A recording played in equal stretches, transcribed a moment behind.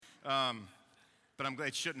But I'm glad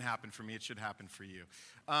it shouldn't happen for me. It should happen for you.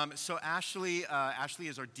 So Ashley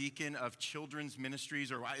is our deacon of children's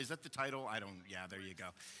ministries, or is that the title? Yeah, there you go.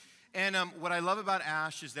 And what I love about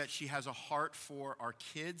Ash is that she has a heart for our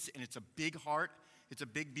kids, and it's a big heart. It's a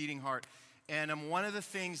big beating heart. And one of the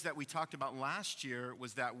things that we talked about last year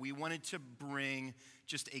was that we wanted to bring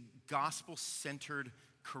just a gospel-centered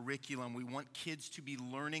curriculum. We want kids to be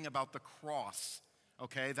learning about the cross.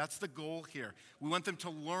 Okay, that's the goal here. We want them to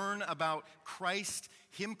learn about Christ,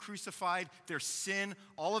 Him crucified, their sin,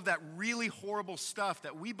 all of that really horrible stuff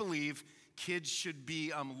that we believe kids should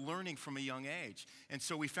be learning from a young age. And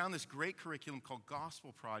so we found this great curriculum called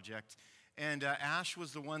Gospel Project. And Ash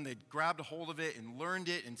was the one that grabbed a hold of it and learned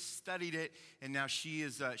it and studied it. And now she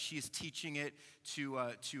is teaching it to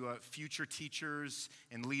future teachers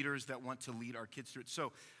and leaders that want to lead our kids through it.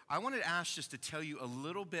 So I wanted Ash just to tell you a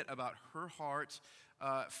little bit about her heart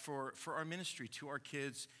for our ministry to our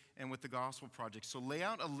kids and with the Gospel Project. So lay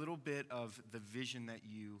out a little bit of the vision that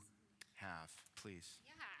you have, please.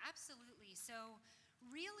 Yeah, absolutely. So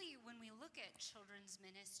really, when we look at children's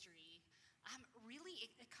ministry, really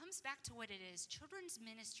it comes back to what it is. Children's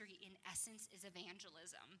ministry, in essence, is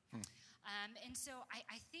evangelism. And so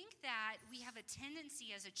I think that we have a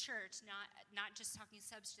tendency as a church, not just talking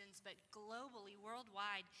substance, but globally,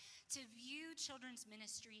 worldwide, to view children's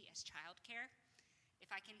ministry as childcare. If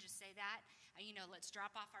I can just say that, let's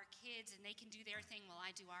drop off our kids and they can do their thing while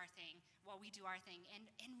we do our thing.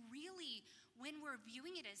 And really, when we're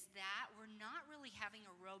viewing it as that, we're not really having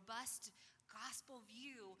a robust gospel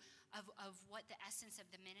view of what the essence of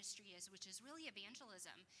the ministry is, which is really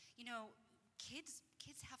evangelism. Kids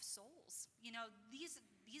have souls.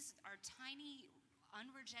 These are tiny,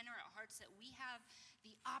 unregenerate hearts that we have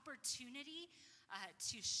the opportunity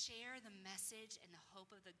to share the message and the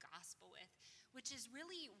hope of the gospel with, which is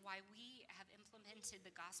really why we have implemented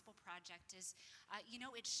the Gospel Project.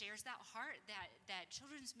 It shares that heart that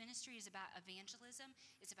children's ministry is about evangelism.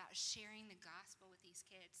 It's about sharing the gospel with these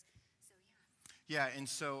kids. So yeah, and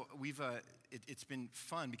so it's been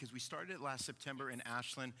fun because we started it last September in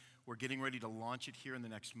Ashland. We're getting ready to launch it here in the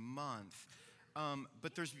next month.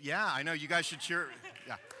 But I know you guys should cheer.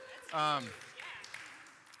 Yeah.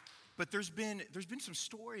 But there's been some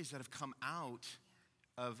stories that have come out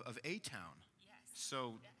of A-Town. yes.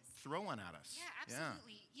 So throw one at us. Yeah,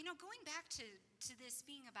 absolutely. Going back to this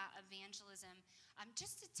being about evangelism,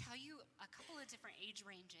 just to tell you a couple of different age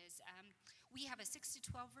ranges. We have a 6 to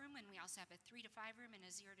 12 room, and we also have a 3 to 5 room and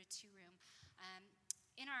a 0 to 2 room.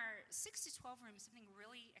 In our 6 to 12 room, something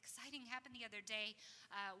really exciting happened the other day.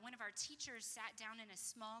 One of our teachers sat down in a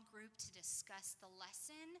small group to discuss the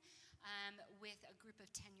lesson with a group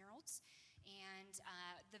of 10-year-olds. And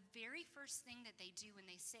the very first thing that they do when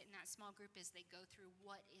they sit in that small group is they go through,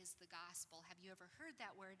 what is the gospel? Have you ever heard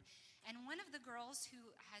that word? And one of the girls who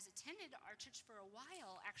has attended our church for a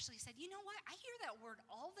while actually said, you know what? I hear that word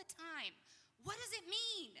all the time. What does it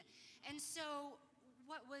mean? And so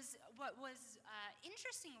what was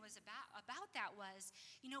interesting about that was,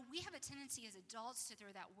 we have a tendency as adults to throw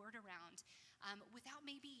that word around without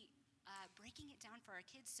maybe breaking it down for our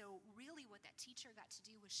kids. So really what that teacher got to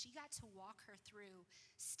do was she got to walk her through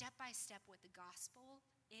step by step what the gospel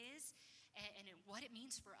is and what it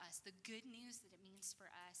means for us, the good news that it means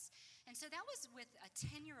for us. And so that was with a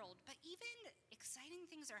 10-year-old, but even exciting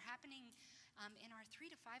things are happening in our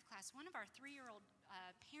 3 to 5 class. One of our 3-year-old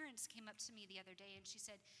parents came up to me the other day and she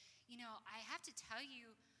said, I have to tell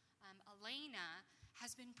you, Elena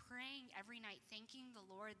has been praying every night, thanking the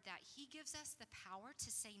Lord that He gives us the power to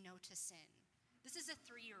say no to sin. This is a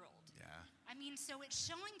 3-year-old. Yeah. So it's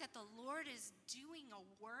showing that the Lord is doing a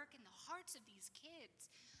work in the hearts of these kids.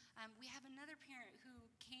 We have another parent who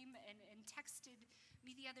came and texted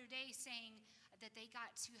me the other day saying that they got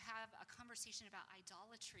to have a conversation about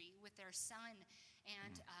idolatry with their son,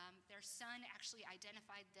 and their son actually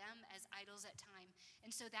identified them as idols at time. And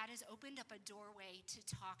so that has opened up a doorway to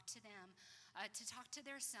talk to them, to talk to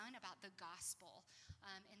their son about the gospel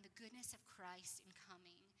and the goodness of Christ in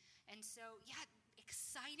coming. And so,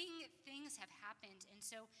 exciting things have happened. And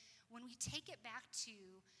so when we take it back to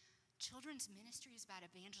children's ministry is about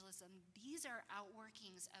evangelism, these are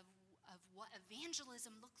outworkings of what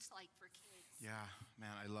evangelism looks like for kids. Yeah,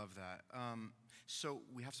 man, I love that. So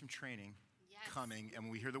we have some training Yes. coming, and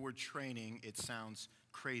when we hear the word training, it sounds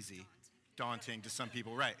crazy, daunting to some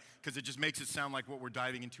people, right? Because it just makes it sound like what we're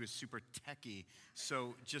diving into is super techy.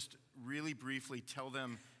 So just really briefly tell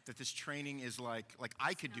them that this training is like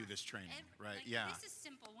I could do this training, right? This is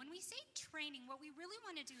simple. When we say training, what we really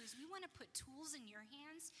want to do is we want to put tools in your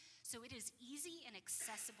hands so it is easy and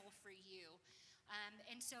accessible for you.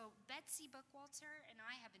 And so Betsy Bookwalter and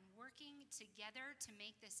I have been working together to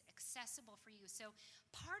make this accessible for you. So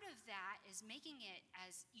part of that is making it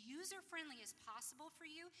as user-friendly as possible for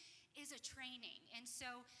you is a training. And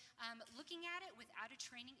so looking at it without a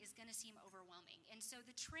training is going to seem overwhelming. And so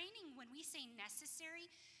the training, when we say necessary,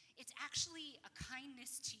 it's actually a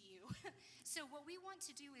kindness to you. So what we want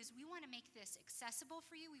to do is we want to make this accessible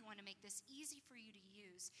for you. We want to make this easy for you to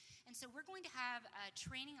use. And so we're going to have a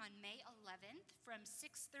training on May 11th from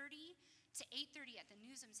 6:30 to 8:30 at the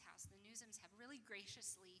Newsom's house. The Newsom's have really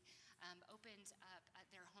graciously opened up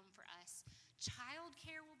their home for us. Child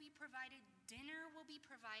care will be provided. Dinner will be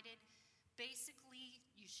provided. Basically,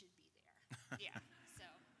 you should be there. Yeah, so.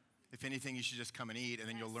 If anything, you should just come and eat, and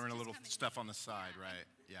then you'll learn a little stuff on the side, right?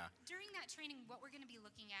 Yeah. During that training, what we're going to be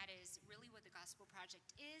looking at is really what the Gospel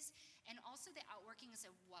Project is, and also the outworkings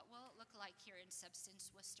of what will it look like here in Substance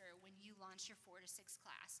Worcester when you launch your 4 to 6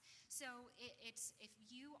 class. So it's if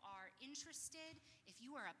you are interested, if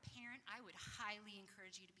you are a parent, I would highly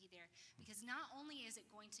encourage you to be there, because not only is it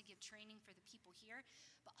going to give training for the people here,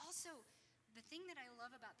 but also the thing that I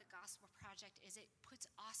love about the Gospel Project is it puts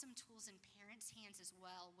awesome tools in parents' hands as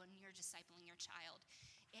well when you're discipling your child.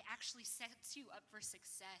 It actually sets you up for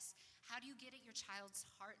success. How do you get at your child's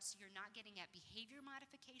heart so you're not getting at behavior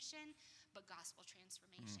modification, but gospel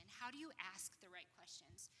transformation? How do you ask the right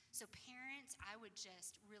questions? So parents, I would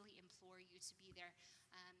just really implore you to be there.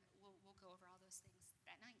 We'll go over all those things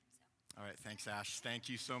that night. So. All right, thanks, Ash.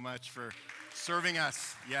 Thank you so much for serving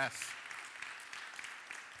us. Yes.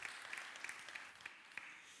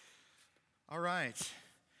 All right.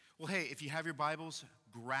 Well, hey, if you have your Bibles,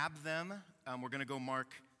 grab them. We're going to go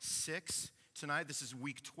Mark 6 tonight. This is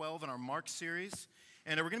week 12 in our Mark series.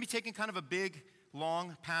 And we're going to be taking kind of a big,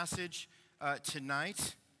 long passage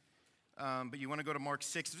tonight. But you want to go to Mark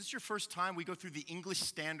 6. If this is your first time, we go through the English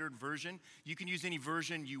Standard Version. You can use any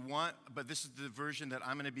version you want, but this is the version that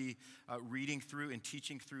I'm going to be reading through and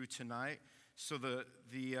teaching through tonight. So the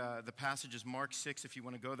passage is Mark 6 if you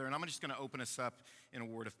want to go there. And I'm just going to open us up in a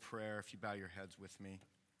word of prayer if you bow your heads with me.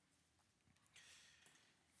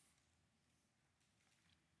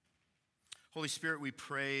 Holy Spirit, we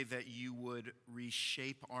pray that you would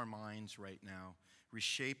reshape our minds right now.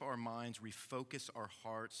 Reshape our minds, refocus our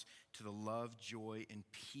hearts to the love, joy, and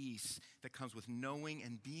peace that comes with knowing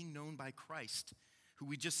and being known by Christ, who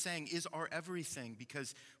we just sang is our everything,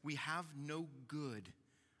 because we have no good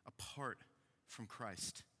apart from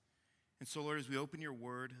Christ. And so, Lord, as we open your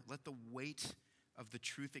word, let the weight of the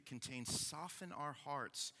truth it contains soften our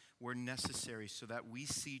hearts where necessary so that we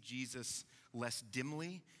see Jesus less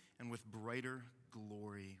dimly and with brighter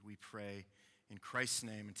glory, we pray. In Christ's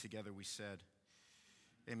name, and together we said,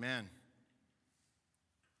 amen.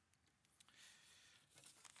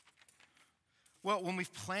 Well, when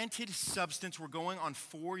we've planted Substance, we're going on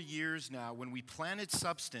 4 years now. When we planted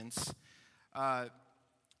Substance, our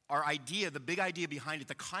idea, the big idea behind it,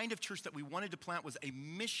 the kind of church that we wanted to plant was a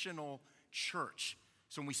missional church.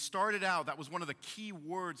 So when we started out, that was one of the key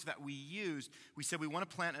words that we used. We said we want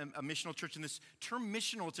to plant a missional church. And this term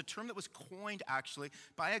missional, it's a term that was coined actually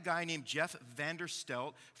by a guy named Jeff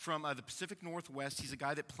Vanderstelt from the Pacific Northwest. He's a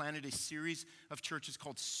guy that planted a series of churches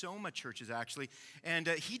called Soma churches actually. And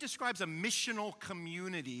he describes a missional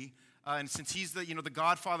community. And since he's the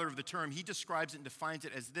godfather of the term, he describes it and defines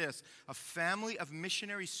it as this: a family of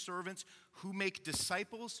missionary servants who make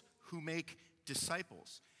disciples who make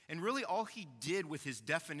disciples. And really all he did with his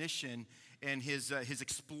definition and his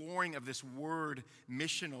exploring of this word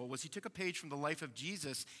missional was he took a page from the life of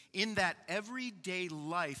Jesus, in that everyday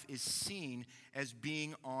life is seen as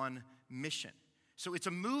being on mission. So it's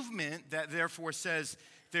a movement that therefore says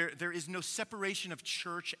there is no separation of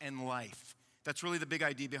church and life. That's really the big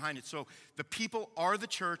idea behind it. So the people are the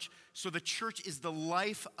church. So the church is the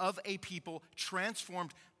life of a people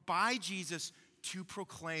transformed by Jesus to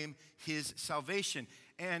proclaim his salvation.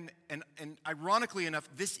 And ironically enough,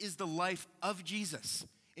 this is the life of Jesus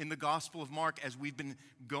in the Gospel of Mark as we've been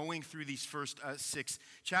going through these first 6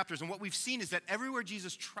 chapters. And what we've seen is that everywhere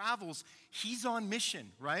Jesus travels, he's on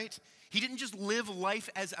mission, right? He didn't just live life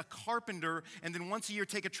as a carpenter and then once a year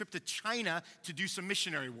take a trip to China to do some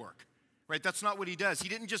missionary work. Right? That's not what he does. He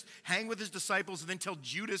didn't just hang with his disciples and then tell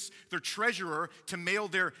Judas, their treasurer, to mail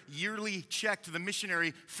their yearly check to the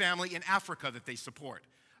missionary family in Africa that they support.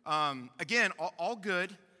 Again, all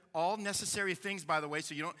good, all necessary things, by the way.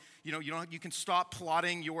 So you can stop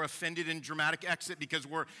plotting your offended and dramatic exit because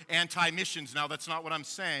we're anti-missions now. That's not what I'm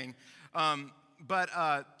saying.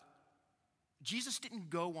 But Jesus didn't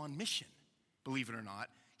go on mission, believe it or not.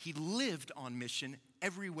 He lived on mission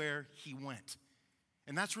everywhere he went.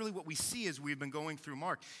 And that's really what we see as we've been going through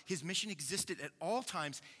Mark. His mission existed at all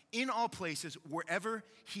times, in all places, wherever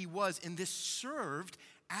he was. And this served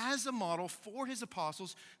as a model for his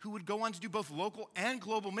apostles who would go on to do both local and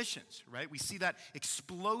global missions, right? We see that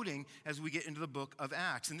exploding as we get into the book of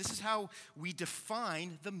Acts. And this is how we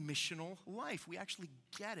define the missional life. We actually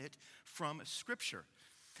get it from Scripture.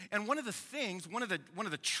 And one of the things, one of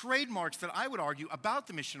the trademarks that I would argue about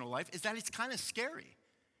the missional life is that it's kind of scary.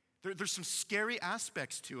 There's some scary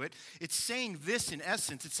aspects to it. It's saying this in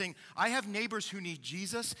essence. It's saying, I have neighbors who need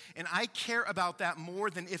Jesus, and I care about that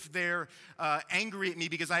more than if they're angry at me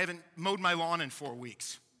because I haven't mowed my lawn in 4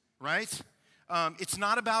 weeks, right? It's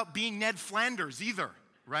not about being Ned Flanders either,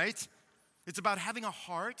 right? It's about having a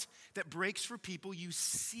heart that breaks for people you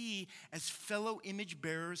see as fellow image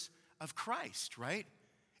bearers of Christ, right?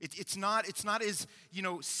 It's not as,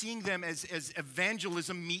 seeing them as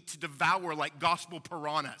evangelism meat to devour like gospel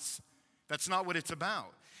piranhas. That's not what it's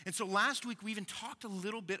about. And so last week we even talked a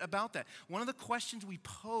little bit about that. One of the questions we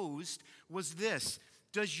posed was this: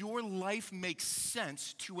 does your life make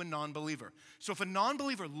sense to a non-believer? So if a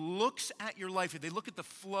non-believer looks at your life, if they look at the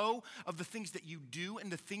flow of the things that you do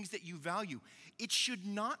and the things that you value, it should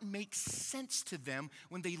not make sense to them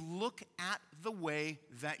when they look at the way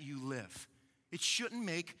that you live. It shouldn't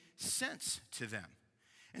make sense to them.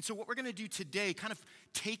 And so what we're going to do today, kind of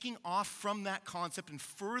taking off from that concept and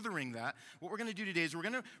furthering that, what we're going to do today is we're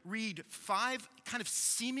going to read 5 kind of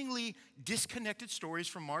seemingly disconnected stories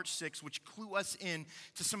from Mark 6, which clue us in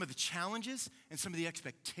to some of the challenges and some of the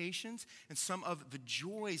expectations and some of the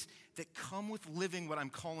joys that come with living what I'm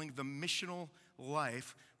calling the missional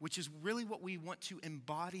life, which is really what we want to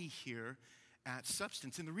embody here at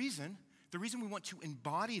Substance. And the reason we want to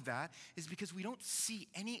embody that is because we don't see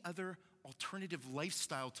any other alternative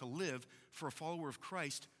lifestyle to live for a follower of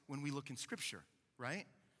Christ when we look in Scripture, right?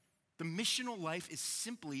 The missional life is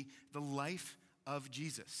simply the life of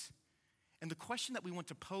Jesus. And the question that we want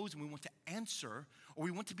to pose and we want to answer, or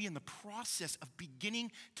we want to be in the process of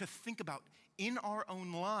beginning to think about in our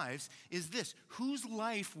own lives, is this: whose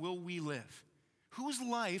life will we live? Whose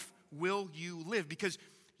life will you live? Because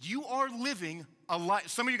you are living a life.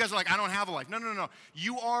 Some of you guys are like, I don't have a life. No.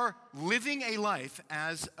 You are living a life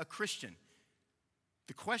as a Christian.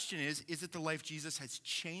 The question is it the life Jesus has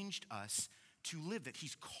changed us to live, that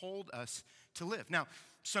he's called us to live? Now,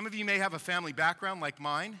 some of you may have a family background like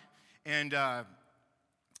mine, and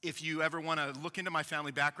if you ever want to look into my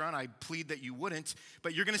family background, I plead that you wouldn't.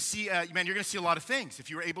 But you're going to see, you're going to see a lot of things. If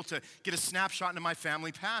you were able to get a snapshot into my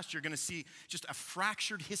family past, you're going to see just a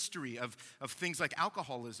fractured history of things like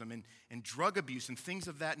alcoholism and drug abuse and things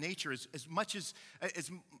of that nature, as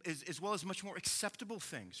well as much more acceptable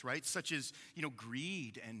things, right? Such as,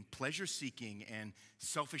 greed and pleasure seeking and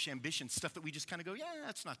selfish ambition, stuff that we just kind of go, yeah,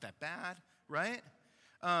 that's not that bad, right?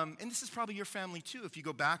 And this is probably your family too. If you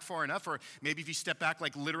go back far enough, or maybe if you step back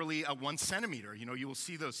like literally 1 centimeter, you will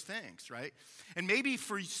see those things, right? And maybe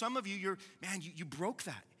for some of you, you broke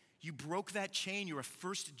that. You broke that chain. You're a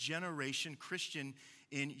first generation Christian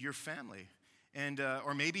in your family. And,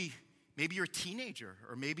 or maybe you're a teenager,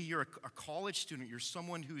 or maybe you're a college student. You're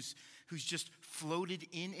someone who's just floated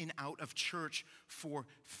in and out of church for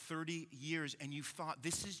 30 years, and you've thought,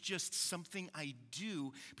 this is just something I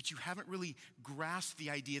do, but you haven't really grasped the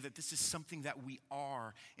idea that this is something that we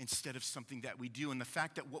are instead of something that we do, and the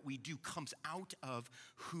fact that what we do comes out of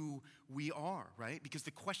who we are, right? Because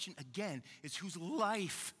the question, again, is whose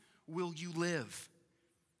life will you live?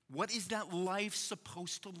 What is that life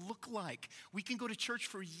supposed to look like? We can go to church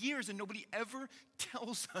for years and nobody ever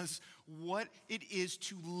tells us what it is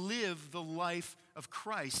to live the life of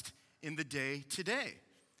Christ in the day today.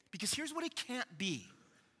 Because here's what it can't be.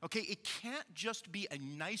 Okay, it can't just be a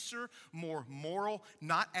nicer, more moral,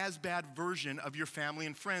 not as bad version of your family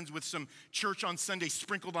and friends with some church on Sunday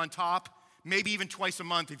sprinkled on top, maybe even twice a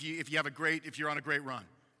month if you're on a great run,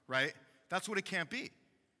 right? That's what it can't be.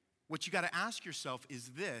 What you got to ask yourself is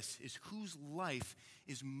whose life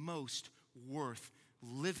is most worth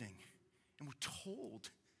living? And we're told,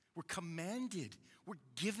 we're commanded, we're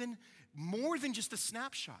given more than just a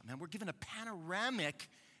snapshot, man. We're given a panoramic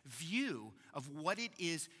view of what it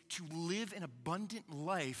is to live an abundant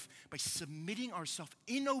life by submitting ourselves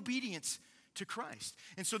in obedience to Christ.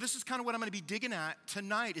 And so this is kind of what I'm going to be digging at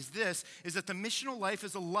tonight is that the missional life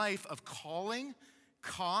is a life of calling,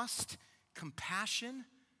 cost, compassion,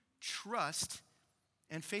 trust,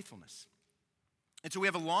 and faithfulness. And so we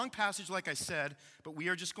have a long passage, like I said, but we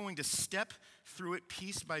are just going to step through it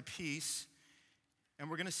piece by piece, and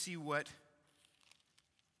we're going to see what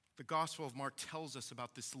the Gospel of Mark tells us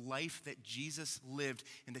about this life that Jesus lived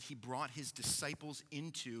and that he brought his disciples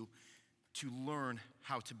into to learn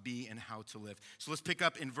how to be and how to live. So let's pick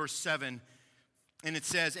up in verse 7, and it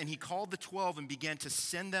says, "And he called the 12 and began to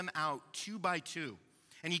send them out 2 by 2.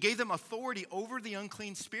 And he gave them authority over the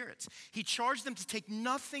unclean spirits. He charged them to take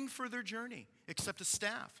nothing for their journey except a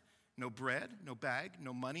staff, no bread, no bag,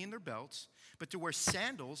 no money in their belts, but to wear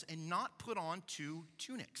sandals and not put on 2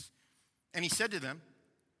 tunics. And he said to them,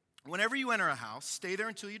 whenever you enter a house, stay there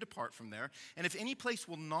until you depart from there. And if any place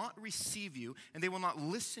will not receive you, and they will not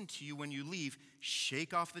listen to you when you leave,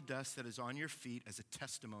 shake off the dust that is on your feet as a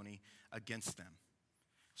testimony against them."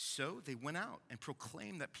 So they went out and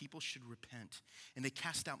proclaimed that people should repent. And they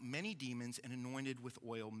cast out many demons and anointed with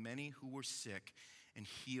oil many who were sick and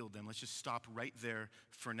healed them. Let's just stop right there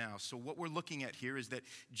for now. So what we're looking at here is that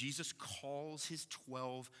Jesus calls his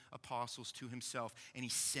 12 apostles to himself, and he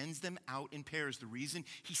sends them out in pairs. The reason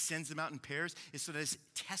he sends them out in pairs is so that his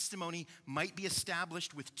testimony might be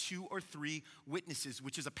established with 2 or 3 witnesses,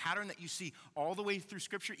 which is a pattern that you see all the way through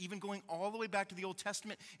Scripture, even going all the way back to the Old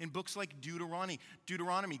Testament in books like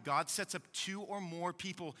Deuteronomy. God sets up 2 or more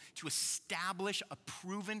people to establish a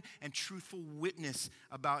proven and truthful witness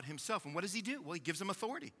about himself. And what does he do? Well, he gives them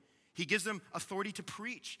authority. He gives them authority to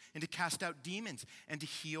preach and to cast out demons and to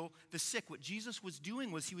heal the sick. What Jesus was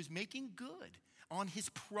doing was he was making good on his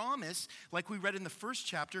promise, like we read in the first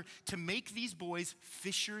chapter, to make these boys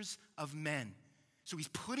fishers of men. So he's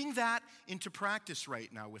putting that into practice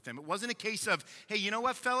right now with them. It wasn't a case of, hey, you know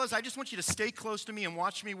what, fellas? I just want you to stay close to me and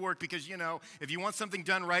watch me work because, if you want something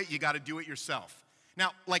done right, you got to do it yourself.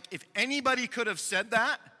 Now, if anybody could have said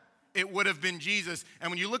that, it would have been Jesus. And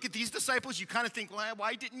when you look at these disciples, you kind of think, well,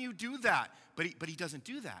 why didn't you do that? But he doesn't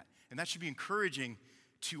do that. And that should be encouraging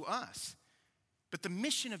to us. But the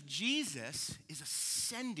mission of Jesus is a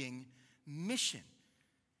sending mission.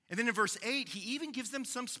 And then in verse 8, he even gives them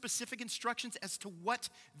some specific instructions as to what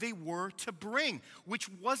they were to bring, which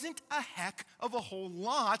wasn't a heck of a whole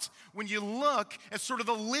lot when you look at sort of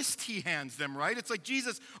the list he hands them, right? It's like,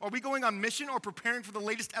 Jesus, are we going on mission or preparing for the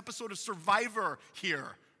latest episode of Survivor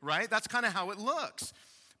here? Right? That's kind of how it looks.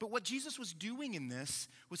 But what Jesus was doing in this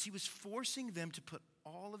was he was forcing them to put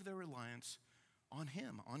all of their reliance on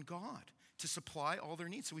him, on God, to supply all their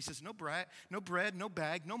needs. So he says, no bread, no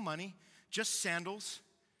bag, no money, just sandals,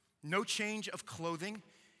 no change of clothing.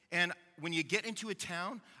 And when you get into a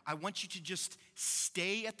town, I want you to just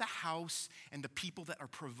stay at the house and the people that are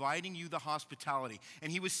providing you the hospitality.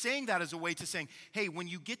 And he was saying that as a way to saying, hey, when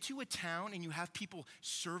you get to a town and you have people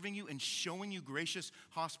serving you and showing you gracious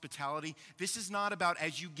hospitality, this is not about,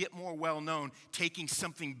 as you get more well-known, taking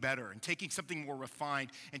something better and taking something more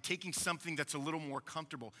refined and taking something that's a little more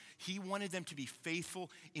comfortable. He wanted them to be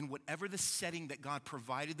faithful in whatever the setting that God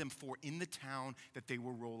provided them for in the town that they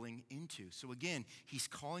were rolling into. So again, he's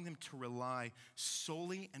calling them to rely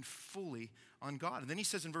solely and fully on God. And then he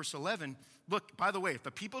says in verse 11, look, by the way, if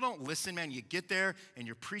the people don't listen, man, you get there and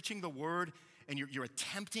you're preaching the word and you're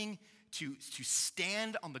attempting to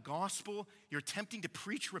stand on the gospel, you're attempting to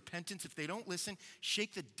preach repentance. If they don't listen,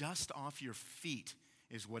 shake the dust off your feet,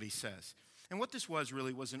 is what he says. And what this was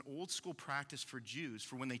really was an old school practice for Jews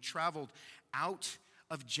for when they traveled out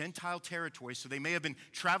of Gentile territories. So they may have been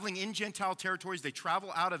traveling in Gentile territories, they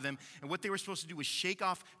travel out of them, and what they were supposed to do was shake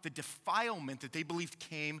off the defilement that they believed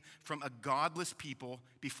came from a godless people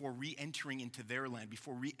before re-entering into their land,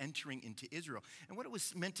 before re-entering into Israel. And what it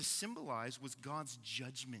was meant to symbolize was God's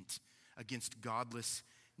judgment against godless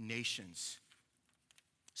nations.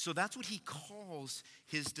 So that's what he calls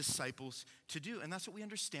his disciples to do. And that's what we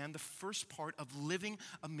understand the first part of living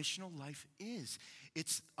a missional life is.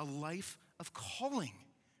 It's a life of calling,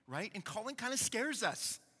 right? And calling kind of scares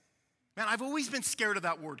us. Man, I've always been scared of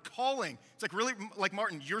that word, calling. It's like, really, like,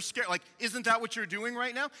 Martin, you're scared? Like, isn't that what you're doing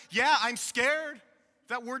right now? Yeah, I'm scared.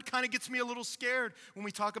 That word kind of gets me a little scared when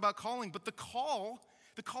we talk about calling. But the call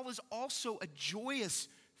is also a joyous,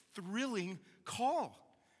 thrilling call,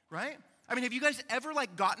 right? I mean, have you guys ever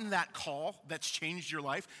gotten that call that's changed your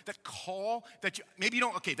life? That call that maybe you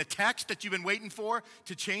don't, the text that you've been waiting for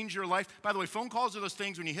to change your life. By the way, phone calls are those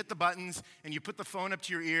things when you hit the buttons and you put the phone up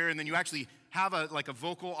to your ear and then you actually have a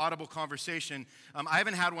vocal, audible conversation. I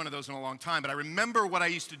haven't had one of those in a long time, but I remember what I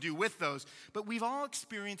used to do with those. But we've all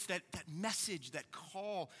experienced that message, that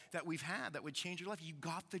call that we've had that would change your life. You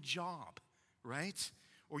got the job, right?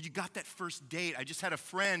 Or you got that first date. I just had a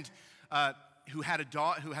friend who has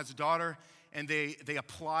a daughter, and they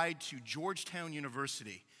applied to Georgetown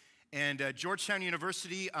University. And Georgetown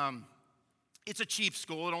University, it's a cheap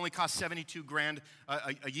school. It only costs $72,000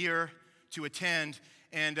 a year to attend.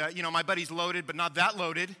 And my buddy's loaded, but not that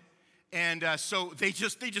loaded. And so they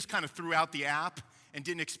just kind of threw out the app and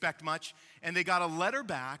didn't expect much. And they got a letter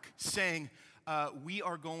back saying, we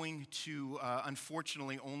are going to,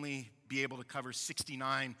 unfortunately, only be able to cover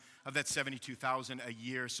 69 of that 72,000 a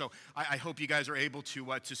year. So I hope you guys are able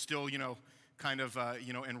to still,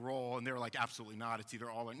 enroll. And they were like, absolutely not. It's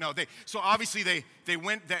either all or no. So obviously they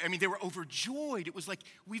went there. I mean, they were overjoyed. It was like,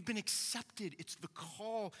 we've been accepted. It's the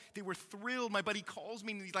call. They were thrilled. My buddy calls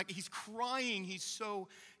me and he's crying. He's so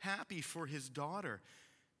happy for his daughter.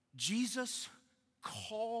 Jesus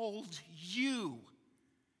called you.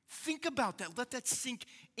 Think about that. Let that sink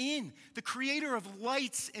in. The creator of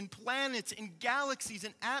lights and planets and galaxies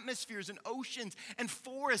and atmospheres and oceans and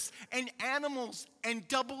forests and animals and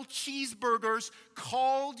double cheeseburgers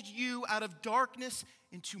called you out of darkness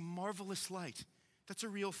into marvelous light. That's a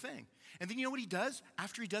real thing. And then you know what he does?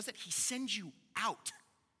 After he does it, he sends you out.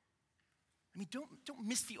 I mean, don't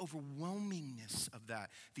miss the overwhelmingness of that,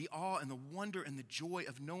 the awe and the wonder and the joy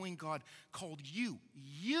of knowing God called you,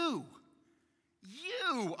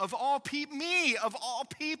 of all people, me, of all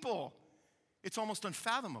people. It's almost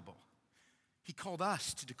unfathomable. He called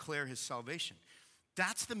us to declare his salvation.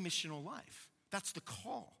 That's the missional life. That's the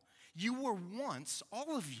call. You were once,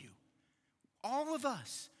 all of you, all of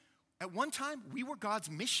us, at one time, we were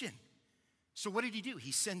God's mission. So what did he do?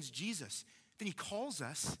 He sends Jesus. Then he calls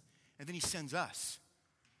us, and then he sends us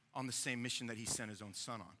on the same mission that he sent his own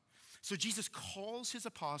son on. So Jesus calls his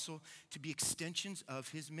apostle to be extensions of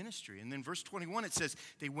his ministry. And then verse 21, it says,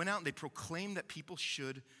 they went out and they proclaimed that people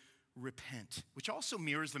should repent, which also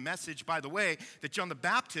mirrors the message, by the way, that John the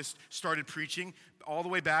Baptist started preaching all the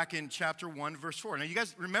way back in chapter 1, verse 4. Now, you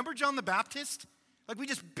guys remember John the Baptist? Like, we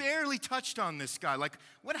just barely touched on this guy. Like,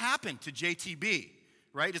 what happened to JTB?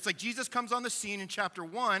 Right? It's like Jesus comes on the scene in chapter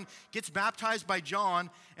 1, gets baptized by John,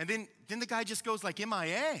 and then the guy just goes like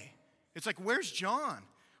MIA. It's like, where's John?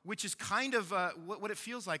 Which is kind of what it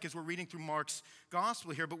feels like as we're reading through Mark's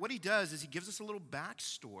gospel here. But what he does is he gives us a little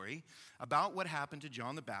backstory about what happened to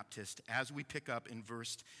John the Baptist as we pick up in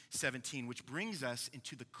verse 17, which brings us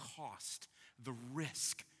into the cost, the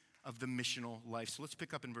risk of the missional life. So let's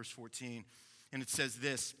pick up in verse 14, and it says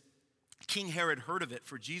this, King Herod heard of it,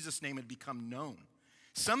 for Jesus' name had become known.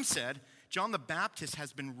 Some said, John the Baptist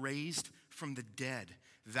has been raised from the dead.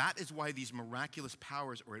 That is why these miraculous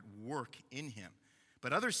powers are at work in him.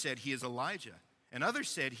 But others said he is Elijah. And others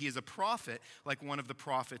said he is a prophet, like one of the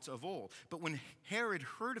prophets of old. But when Herod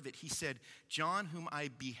heard of it, he said, John, whom I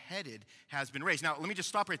beheaded, has been raised. Now, let me just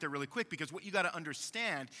stop right there really quick, because what you got to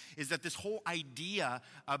understand is that this whole idea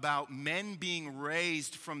about men being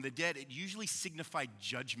raised from the dead, it usually signified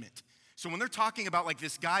judgment. So when they're talking about like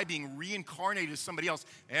this guy being reincarnated as somebody else,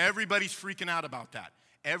 everybody's freaking out about that.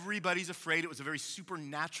 Everybody's afraid. It was a very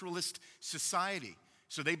supernaturalist society.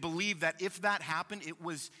 So they believed that if that happened, it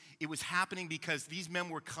was happening because these men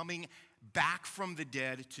were coming back from the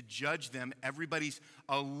dead to judge them. Everybody's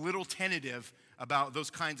a little tentative about those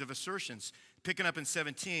kinds of assertions. Picking up in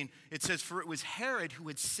 17, it says, for it was Herod who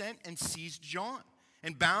had sent and seized John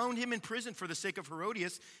and bound him in prison for the sake of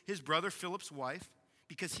Herodias, his brother Philip's wife,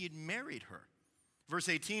 because he had married her. Verse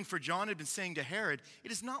 18, for John had been saying to Herod,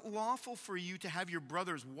 it is not lawful for you to have your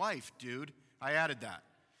brother's wife, dude. I added that.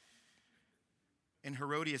 And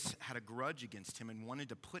Herodias had a grudge against him and wanted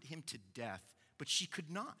to put him to death, but she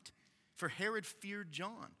could not. For Herod feared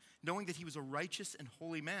John, knowing that he was a righteous and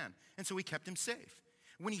holy man, and so he kept him safe.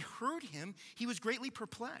 When he heard him, he was greatly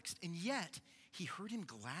perplexed, and yet he heard him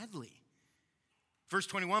gladly. Verse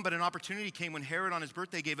 21, but an opportunity came when Herod on his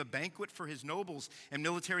birthday gave a banquet for his nobles and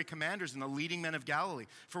military commanders and the leading men of Galilee.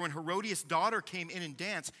 For when Herodias' daughter came in and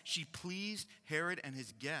danced, she pleased Herod and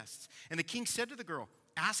his guests. And the king said to the girl,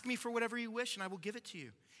 ask me for whatever you wish, and I will give it to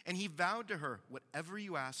you. And he vowed to her, whatever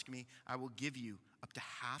you ask me, I will give you up to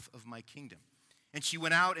half of my kingdom. And she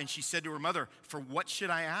went out and she said to her mother, for what should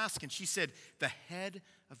I ask? And she said, the head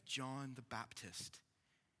of John the Baptist.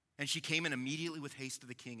 And she came in immediately with haste to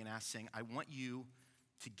the king and asked, saying, I want you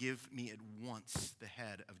to give me at once the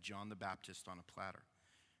head of John the Baptist on a platter.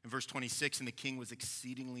 In verse 26, and the king was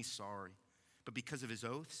exceedingly sorry, but because of his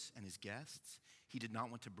oaths and his guests, he did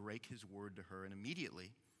not want to break his word to her. And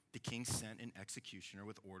immediately the king sent an executioner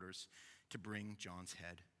with orders to bring John's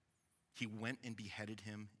head. He went and beheaded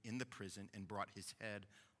him in the prison and brought his head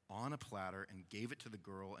on a platter and gave it to the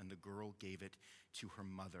girl, and the girl gave it to her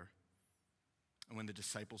mother. And when the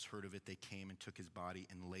disciples heard of it, they came and took his body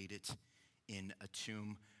and laid it in a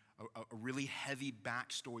tomb. A really heavy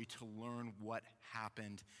backstory to learn what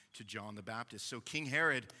happened to John the Baptist. So King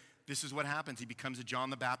Herod, this is what happens. He becomes a John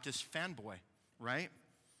the Baptist fanboy, right?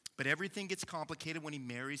 But everything gets complicated when he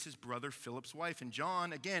marries his brother Philip's wife. And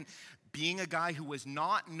John, again, being a guy who was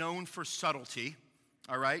not known for subtlety,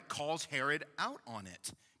 all right, calls Herod out on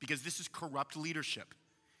it because this is corrupt leadership.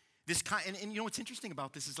 And you know what's interesting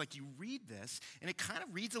about this is like you read this, and it kind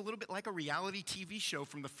of reads a little bit like a reality TV show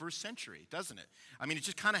from the first century, doesn't it? I mean, it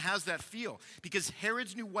just kind of has that feel. Because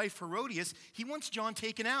Herod's new wife, Herodias, he wants John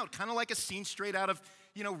taken out, kind of like a scene straight out of,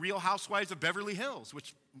 Real Housewives of Beverly Hills,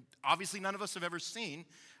 which obviously none of us have ever seen,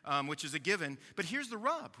 which is a given. But here's the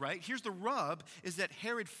rub, right? Here's the rub is that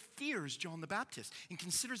Herod fears John the Baptist and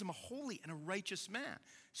considers him a holy and a righteous man.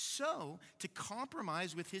 So, to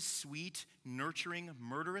compromise with his sweet, nurturing,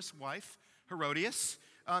 murderous wife, Herodias,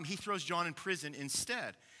 he throws John in prison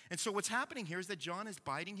instead. And so what's happening here is that John is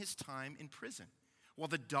biding his time in prison. While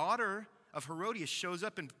the daughter of Herodias shows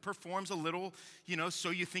up and performs a little,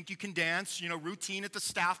 so you think you can dance, routine at the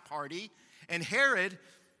staff party. And Herod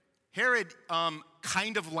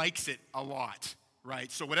kind of likes it a lot, right?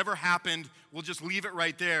 So whatever happened, we'll just leave it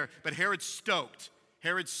right there. But Herod's stoked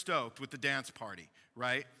with the dance party,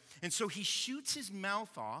 right? And so he shoots his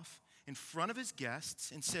mouth off in front of his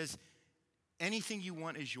guests and says, anything you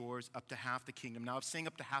want is yours, up to half the kingdom. Now, if saying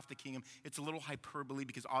up to half the kingdom, it's a little hyperbole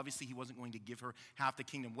because obviously he wasn't going to give her half the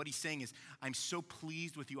kingdom. What he's saying is, I'm so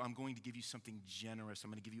pleased with you, I'm going to give you something generous.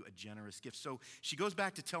 I'm going to give you a generous gift. So she goes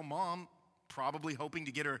back to tell mom, probably hoping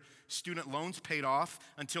to get her student loans paid off,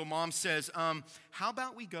 until mom says, how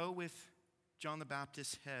about we go with John the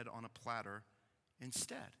Baptist's head on a platter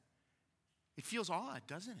instead? It feels odd,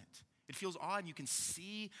 doesn't it? It feels odd. You can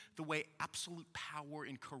see the way absolute power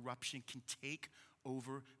and corruption can take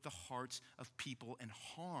over the hearts of people and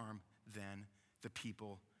harm then the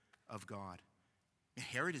people of God. And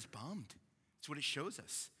Herod is bummed. That's what it shows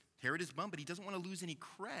us. Herod is bummed, but he doesn't want to lose any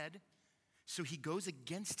cred, so he goes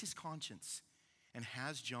against his conscience and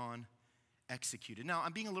has John executed. Now,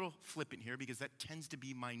 I'm being a little flippant here because that tends to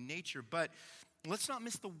be my nature, but let's not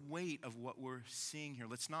miss the weight of what we're seeing here.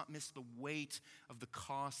 Let's not miss the weight of the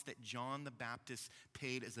cost that John the Baptist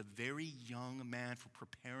paid as a very young man for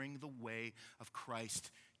preparing the way of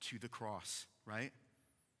Christ to the cross, right?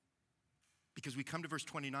 Because we come to verse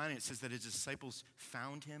 29 and it says that his disciples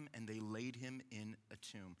found him and they laid him in a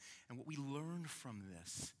tomb. And what we learn from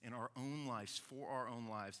this in our own lives, for our own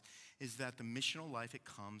lives, is that the missional life, it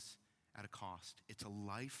comes at a cost. It's a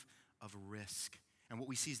life of risk. And what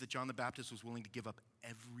we see is that John the Baptist was willing to give up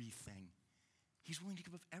everything. He's willing to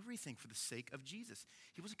give up everything for the sake of Jesus.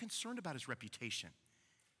 He wasn't concerned about his reputation.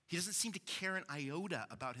 He doesn't seem to care an iota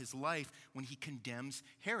about his life when he condemns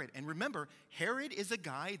Herod. And remember, Herod is a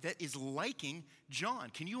guy that is liking John.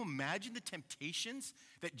 Can you imagine the temptations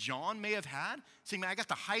that John may have had? Saying, man, I got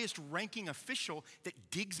the highest ranking official that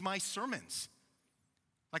digs my sermons.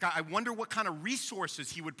 Like, I wonder what kind of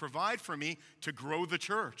resources he would provide for me to grow the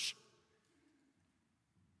church.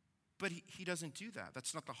 But he doesn't do that.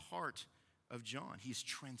 That's not the heart of John. He is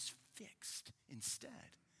transfixed instead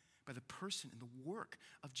by the person and the work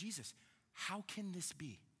of Jesus. How can this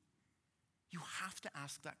be? You have to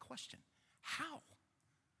ask that question. How?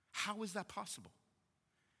 How is that possible?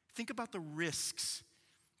 Think about the risks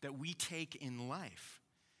that we take in life.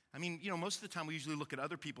 I mean, most of the time we usually look at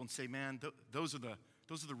other people and say, man, those are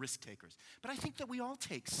the risk takers. But I think that we all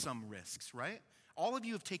take some risks, right? All of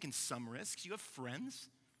you have taken some risks. You have friends.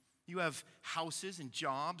 You have houses and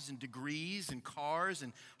jobs and degrees and cars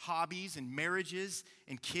and hobbies and marriages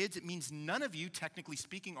and kids. It means none of you, technically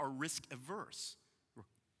speaking, are risk averse.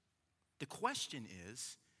 The question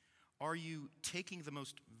is, are you taking the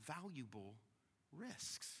most valuable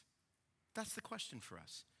risks? That's the question for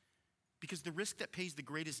us. Because the risk that pays the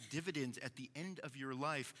greatest dividends at the end of your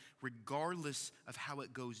life, regardless of how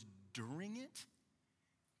it goes during it,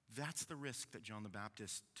 that's the risk that John the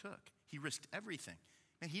Baptist took. He risked everything.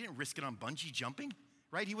 Man, he didn't risk it on bungee jumping,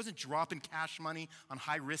 right? He wasn't dropping cash money on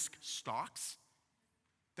high-risk stocks.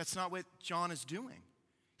 That's not what John is doing.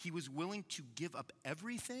 He was willing to give up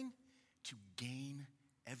everything to gain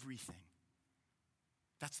everything.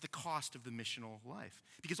 That's the cost of the missional life.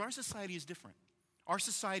 Because our society is different. Our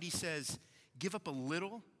society says, give up a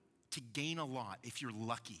little to gain a lot if you're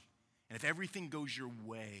lucky. And if everything goes your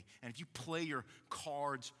way, and if you play your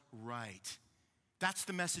cards right. That's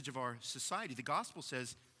the message of our society. The gospel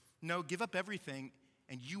says, no, give up everything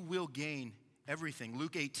and you will gain everything.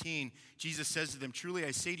 Luke 18, Jesus says to them, truly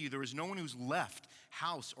I say to you, there is no one who's left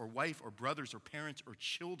house or wife or brothers or parents or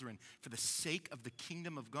children for the sake of the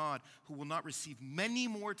kingdom of God who will not receive many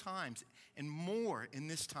more times and more in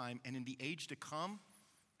this time and in the age to come,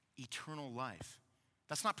 eternal life.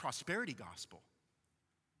 That's not prosperity gospel.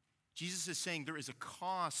 Jesus is saying there is a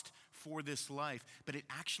cost for this life, but it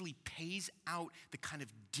actually pays out the kind of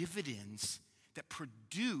dividends that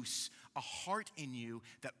produce a heart in you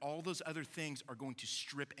that all those other things are going to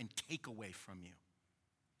strip and take away from you.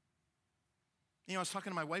 I was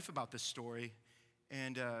talking to my wife about this story,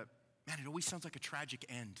 And man, it always sounds like a tragic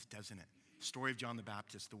end, doesn't it? Story of John the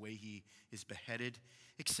Baptist, the way he is beheaded.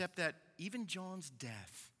 Except that even John's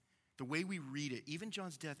death, the way we read it, even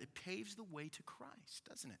John's death, it paves the way to Christ,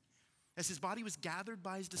 doesn't it? As his body was gathered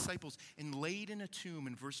by his disciples and laid in a tomb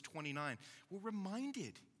in verse 29, we're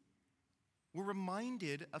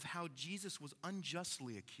reminded of how Jesus was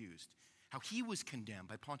unjustly accused, how he was condemned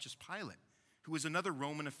by Pontius Pilate, who was another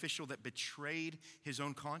Roman official that betrayed his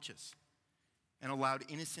own conscience and allowed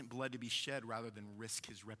innocent blood to be shed rather than risk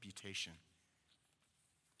his reputation.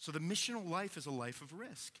 So the missional life is a life of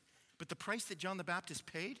risk. But the price that John the Baptist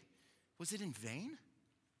paid, was it in vain?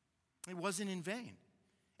 It wasn't in vain.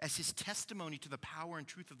 As his testimony to the power and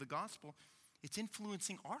truth of the gospel, it's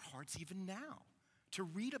influencing our hearts even now to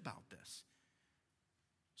read about this.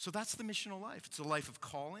 So that's the missional life. It's a life of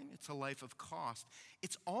calling. It's a life of cost.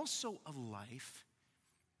 It's also a life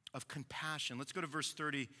of compassion. Let's go to verse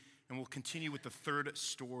 30, and we'll continue with the third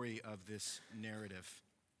story of this narrative.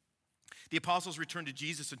 The apostles returned to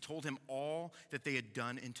Jesus and told him all that they had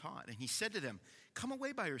done and taught. And he said to them, "Come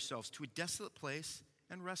away by yourselves to a desolate place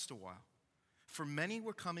and rest a while." For many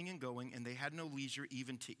were coming and going, and they had no leisure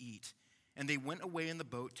even to eat. And they went away in the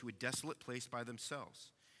boat to a desolate place by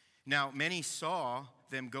themselves. Now many saw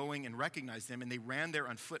them going and recognized them, and they ran there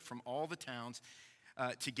on foot from all the towns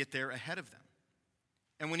to get there ahead of them.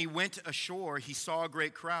 And when he went ashore, he saw a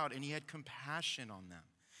great crowd, and he had compassion on them,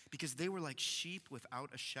 because they were like sheep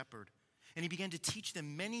without a shepherd. And he began to teach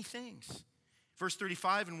them many things. Verse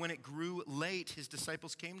 35, and when it grew late, his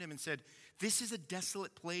disciples came to him and said, "This is a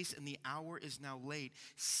desolate place, and the hour is now late.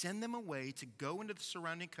 Send them away to go into the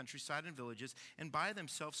surrounding countryside and villages and buy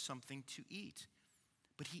themselves something to eat."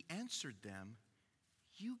 But he answered them,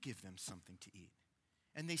 "You give them something to eat."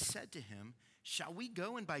 And they said to him, "Shall we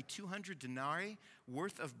go and buy 200 denarii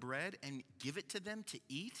worth of bread and give it to them to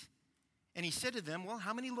eat?" And he said to them, "Well,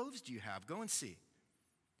 how many loaves do you have? Go and see."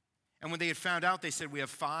 And when they had found out, they said, "We have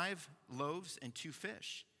 5 loaves and 2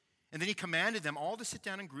 fish." And then he commanded them all to sit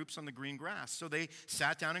down in groups on the green grass. So they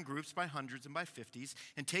sat down in groups by hundreds and by 50s.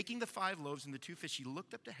 And taking the 5 loaves and the 2 fish, he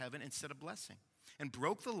looked up to heaven and said a blessing, and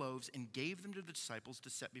broke the loaves and gave them to the disciples to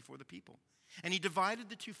set before the people. And he divided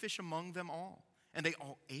the 2 fish among them all. And they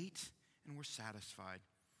all ate and were satisfied.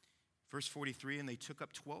 Verse 43, and they took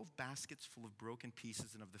up 12 baskets full of broken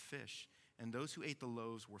pieces and of the fish. And those who ate the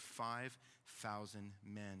loaves were 5,000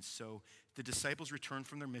 men. So the disciples returned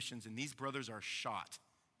from their missions, and these brothers are shot.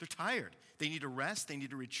 They're tired. They need to rest. They need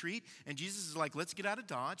to retreat. And Jesus is like, let's get out of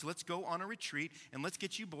Dodge. Let's go on a retreat, and let's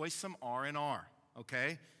get you boys some R&R,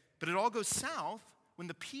 okay? But it all goes south when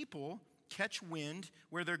the people catch wind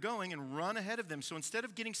where they're going and run ahead of them. So instead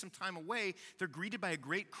of getting some time away, they're greeted by a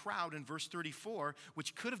great crowd in verse 34,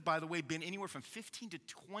 which could have, by the way, been anywhere from 15 to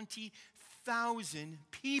 20,000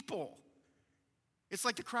 people. It's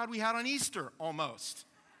like the crowd we had on Easter, almost.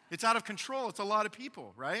 It's out of control. It's a lot of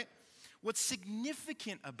people, right? What's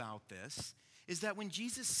significant about this is that when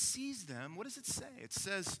Jesus sees them, what does it say? It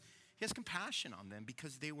says he has compassion on them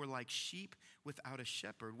because they were like sheep without a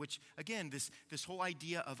shepherd, which, again, this whole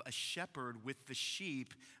idea of a shepherd with the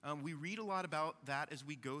sheep, we read a lot about that as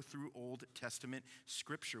we go through Old Testament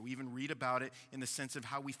scripture. We even read about it in the sense of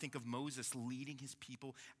how we think of Moses leading his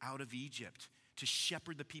people out of Egypt, to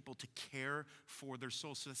shepherd the people, to care for their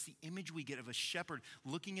souls. So that's the image we get of a shepherd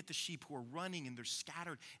looking at the sheep who are running and they're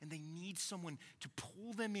scattered and they need someone to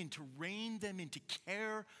pull them in, to rein them in, to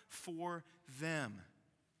care for them.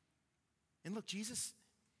 And look, Jesus,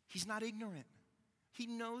 he's not ignorant. He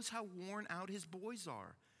knows how worn out his boys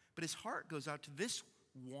are, but his heart goes out to this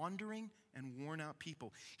wandering and worn out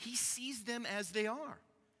people. He sees them as they are,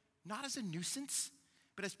 not as a nuisance,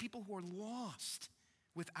 but as people who are lost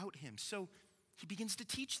without him. So he begins to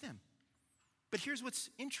teach them. But here's what's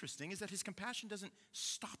interesting is that his compassion doesn't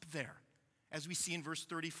stop there, as we see in verse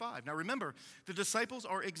 35. Now remember, the disciples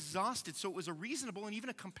are exhausted, so it was a reasonable and even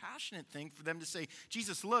a compassionate thing for them to say,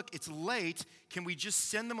 "Jesus, look, it's late. Can we just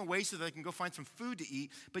send them away so that they can go find some food to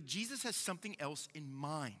eat?" But Jesus has something else in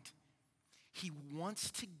mind. He wants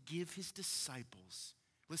to give his disciples,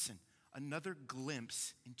 listen, another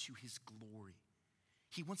glimpse into his glory.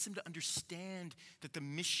 He wants them to understand that the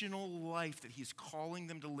missional life that he's calling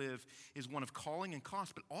them to live is one of calling and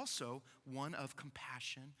cost, but also one of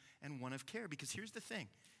compassion and one of care. Because here's the thing,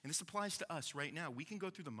 and this applies to us right now. We can go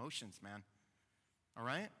through the motions, man. All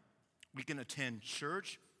right? We can attend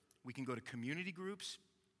church. We can go to community groups.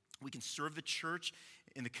 We can serve the church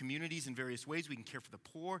in the communities in various ways. We can care for the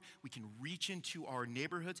poor. We can reach into our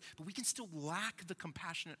neighborhoods. But we can still lack the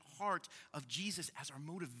compassionate heart of Jesus as our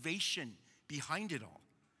motivation behind it all.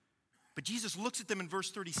 But Jesus looks at them in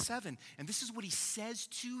verse 37, and this is what he says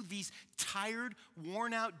to these tired,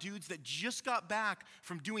 worn-out dudes that just got back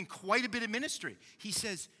from doing quite a bit of ministry. He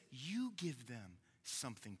says, you give them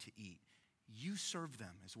something to eat. You serve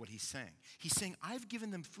them, is what he's saying. He's saying, I've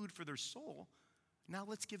given them food for their soul. Now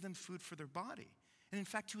let's give them food for their body. And in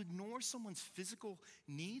fact, to ignore someone's physical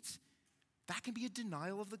needs, that can be a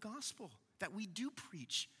denial of the gospel that we do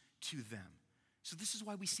preach to them. So this is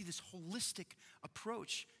why we see this holistic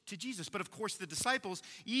approach to Jesus. But of course, the disciples,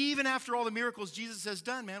 even after all the miracles Jesus has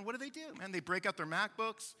done, man, what do? Man, they break out their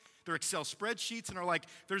MacBooks, their Excel spreadsheets, and are like,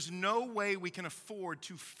 there's no way we can afford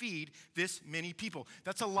to feed this many people.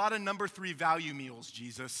 That's a lot of number 3 value meals,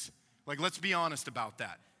 Jesus. Like, let's be honest about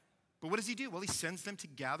that. But what does he do? Well, he sends them to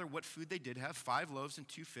gather what food they did have, 5 loaves and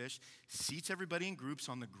 2 fish, seats everybody in groups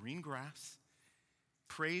on the green grass,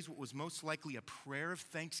 prays what was most likely a prayer of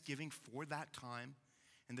thanksgiving for that time,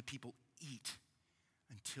 and the people eat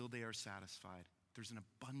until they are satisfied. There's an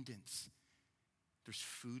abundance. There's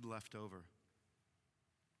food left over.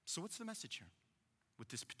 So what's the message here with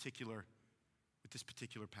this particular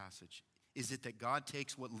passage? Is it that God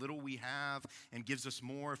takes what little we have and gives us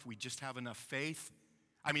more if we just have enough faith?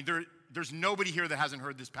 I mean, there's nobody here that hasn't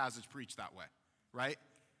heard this passage preached that way, right?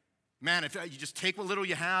 Man, if you just take what little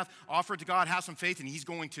you have, offer it to God, have some faith, and he's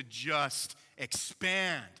going to just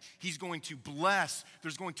expand. He's going to bless.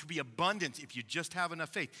 There's going to be abundance if you just have enough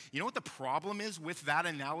faith. You know what the problem is with that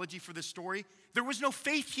analogy for this story? There was no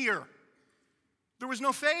faith here. There was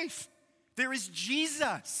no faith. There is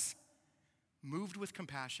Jesus, moved with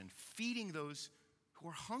compassion, feeding those who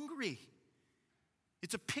are hungry.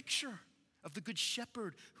 It's a picture of the good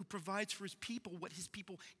shepherd who provides for his people what his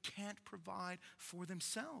people can't provide for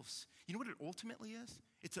themselves. You know what it ultimately is?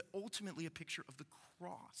 It's ultimately a picture of the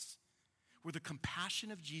cross, where the compassion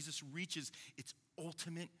of Jesus reaches its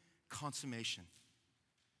ultimate consummation.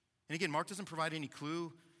 And again, Mark doesn't provide any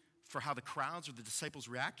clue for how the crowds or the disciples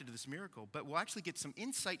reacted to this miracle, but we'll actually get some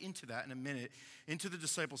insight into that in a minute, into the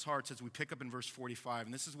disciples' hearts as we pick up in verse 45,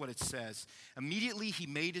 and this is what it says. Immediately he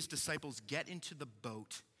made his disciples get into the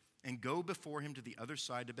boat and go before him to the other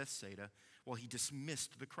side of Bethsaida while he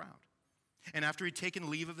dismissed the crowd. And after he'd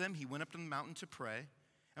taken leave of them, he went up to the mountain to pray.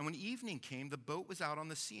 And when evening came, the boat was out on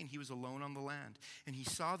the sea, and he was alone on the land. And he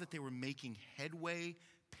saw that they were making headway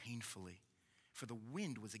painfully, for the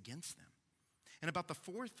wind was against them. And about the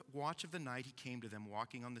 4th watch of the night, he came to them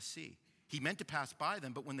walking on the sea. He meant to pass by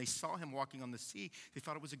them, but when they saw him walking on the sea, they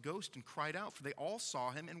thought it was a ghost and cried out, for they all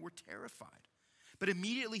saw him and were terrified. But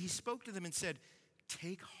immediately he spoke to them and said,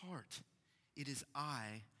 "Take heart, it is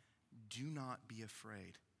I, do not be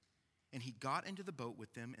afraid." And he got into the boat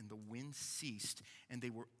with them, and the wind ceased, and they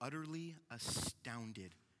were utterly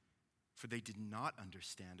astounded, for they did not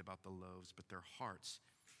understand about the loaves, but their hearts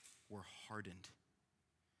were hardened.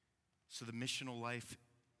 So the missional life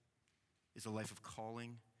is a life of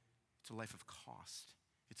calling, it's a life of cost,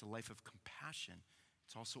 it's a life of compassion,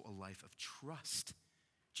 it's also a life of trust.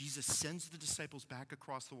 Jesus sends the disciples back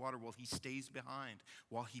across the water while he stays behind,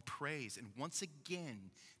 while he prays. And once again,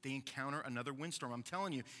 they encounter another windstorm. I'm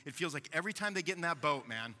telling you, it feels like every time they get in that boat,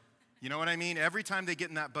 man. You know what I mean? Every time they get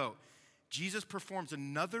in that boat, Jesus performs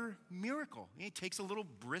another miracle. He takes a little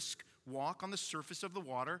brisk walk on the surface of the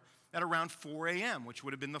water at around 4 a.m., which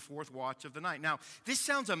would have been the 4th watch of the night. Now, this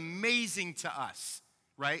sounds amazing to us,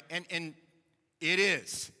 right? And it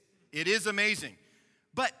is. It is amazing.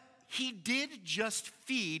 But he did just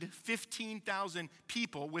feed 15,000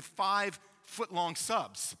 people with 5-foot-long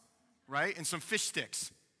subs, right? And some fish sticks.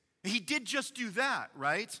 He did just do that,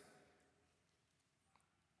 right?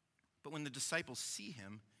 But when the disciples see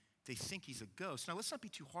him, they think he's a ghost. Now, let's not be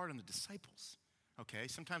too hard on the disciples, okay?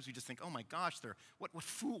 Sometimes we just think, oh my gosh, they're what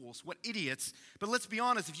fools, what idiots. But let's be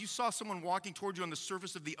honest, if you saw someone walking towards you on the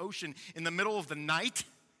surface of the ocean in the middle of the night,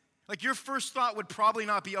 like your first thought would probably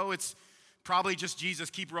not be, oh, it's probably just Jesus.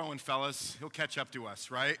 Keep rowing, fellas. He'll catch up to us,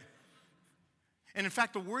 right? And in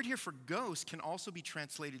fact, the word here for ghost can also be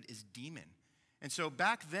translated as demon. And so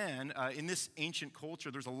back then, in this ancient culture,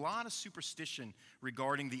 there's a lot of superstition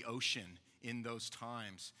regarding the ocean in those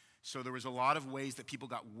times. So there was a lot of ways that people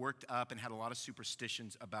got worked up and had a lot of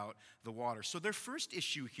superstitions about the water. So their first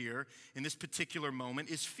issue here in this particular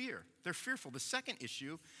moment is fear. They're fearful. The second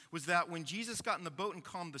issue was that when Jesus got in the boat and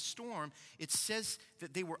calmed the storm, it says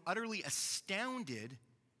that they were utterly astounded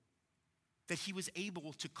that he was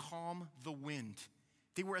able to calm the wind.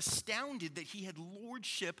 They were astounded that he had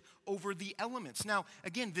lordship over the elements. Now,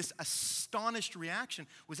 again, this astonished reaction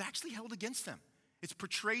was actually held against them. It's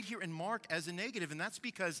portrayed here in Mark as a negative, and that's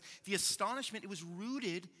because the astonishment, it was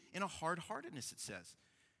rooted in a hard-heartedness, it says.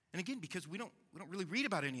 And again, because we don't really read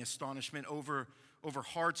about any astonishment over over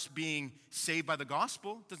hearts being saved by the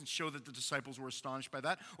gospel. It doesn't show that the disciples were astonished by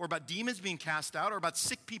that, or about demons being cast out, or about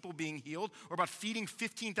sick people being healed, or about feeding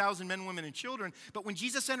 15,000 men, women, and children. But when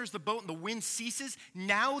Jesus enters the boat and the wind ceases,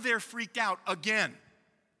 now they're freaked out again.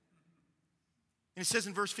 And it says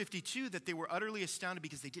in verse 52 that they were utterly astounded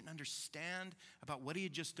because they didn't understand about what he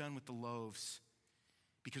had just done with the loaves,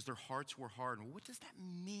 because their hearts were hardened. Well, what does that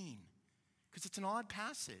mean? Because it's an odd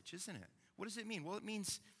passage, isn't it? What does it mean? Well, it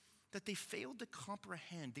means that they failed to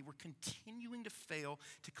comprehend. They were continuing to fail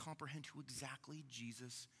to comprehend who exactly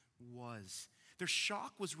Jesus was. Their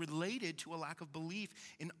shock was related to a lack of belief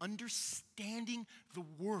in understanding the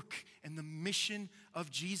work and the mission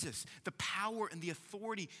of Jesus, the power and the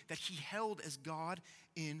authority that he held as God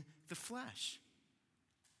in the flesh.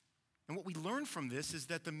 And what we learn from this is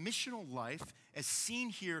that the missional life, as seen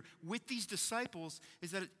here with these disciples,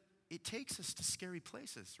 is that it takes us to scary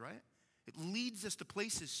places, right? It leads us to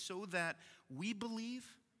places so that we believe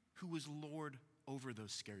who is Lord over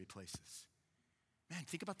those scary places. Man,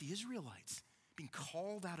 think about the Israelites being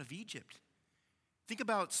called out of Egypt. Think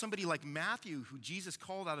about somebody like Matthew, who Jesus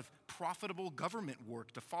called out of profitable government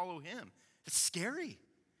work to follow him. That's scary.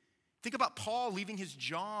 Think about Paul leaving his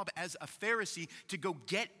job as a Pharisee to go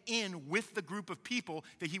get in with the group of people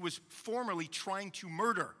that he was formerly trying to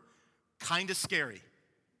murder. Kind of scary,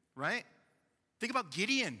 right? Think about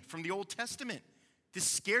Gideon from the Old Testament,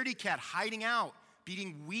 this scaredy cat hiding out,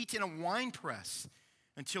 beating wheat in a wine press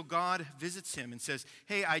until God visits him and says,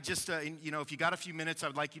 hey, if you got a few minutes, I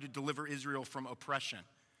would like you to deliver Israel from oppression.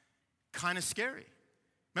 Kind of scary.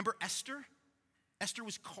 Remember Esther? Esther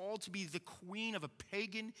was called to be the queen of a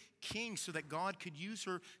pagan king so that God could use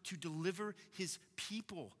her to deliver his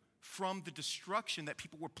people from the destruction that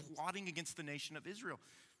people were plotting against the nation of Israel.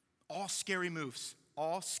 All scary moves.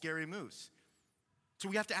 All scary moves. So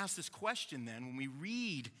we have to ask this question then when we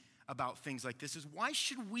read about things like this is, why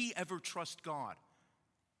should we ever trust God?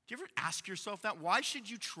 Do you ever ask yourself that? Why should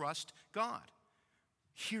you trust God?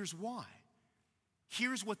 Here's why.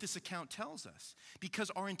 Here's what this account tells us. Because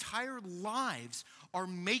our entire lives are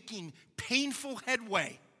making painful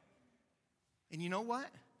headway. And you know what?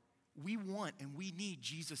 We want and we need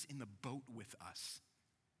Jesus in the boat with us.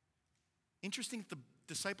 Interesting that the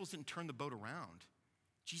disciples didn't turn the boat around.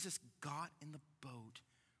 Jesus got in the boat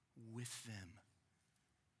with them.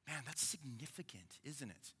 Man, that's significant, isn't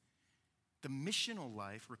it? The missional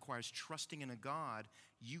life requires trusting in a God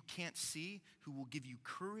you can't see, who will give you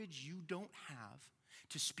courage you don't have,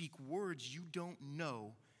 to speak words you don't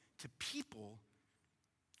know to people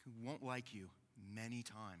who won't like you many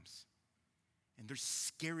times. And there's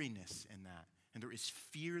scariness in that, and there is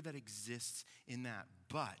fear that exists in that.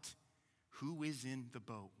 But who is in the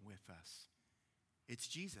boat with us? It's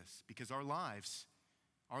Jesus, because our lives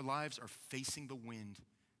are facing the wind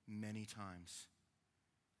many times.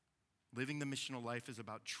 Living the missional life is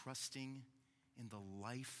about trusting in the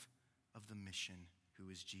life of the mission, who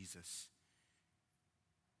is Jesus.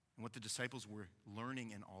 And what the disciples were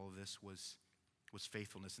learning in all of this was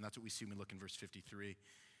faithfulness. And that's what we see when we look in verse 53,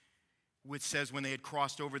 which says, when they had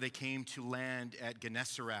crossed over, they came to land at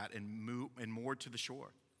Gennesaret and moored to the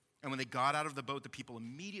shore. And when they got out of the boat, the people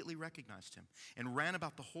immediately recognized him and ran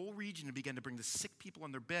about the whole region and began to bring the sick people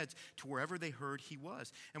on their beds to wherever they heard he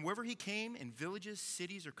was. And wherever he came, in villages,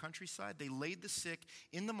 cities, or countryside, they laid the sick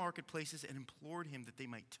in the marketplaces and implored him that they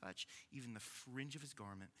might touch even the fringe of his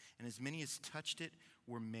garment. And as many as touched it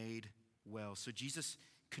were made well. So Jesus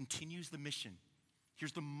continues the mission.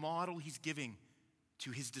 Here's the model he's giving to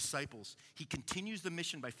his disciples. He continues the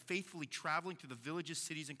mission by faithfully traveling to the villages,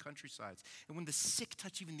 cities, and countrysides. And when the sick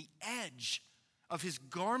touch even the edge of his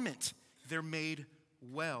garment, they're made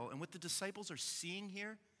well. And what the disciples are seeing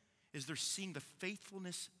here is they're seeing the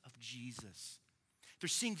faithfulness of Jesus. They're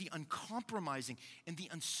seeing the uncompromising and the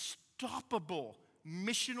unstoppable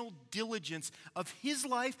missional diligence of his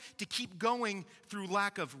life to keep going through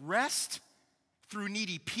lack of rest, through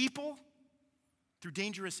needy people, through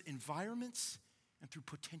dangerous environments, and through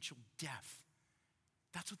potential death.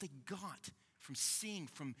 That's what they got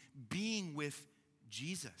from being with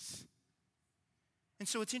Jesus. And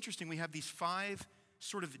so it's interesting, we have these 5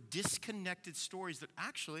 sort of disconnected stories that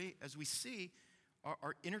actually, as we see,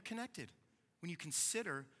 are interconnected when you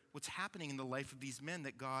consider what's happening in the life of these men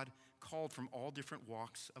that God called from all different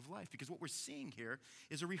walks of life. Because what we're seeing here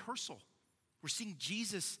is a rehearsal. We're seeing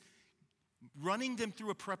Jesus running them through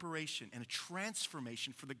a preparation and a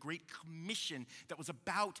transformation for the Great Commission that was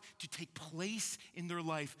about to take place in their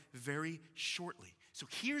life very shortly. So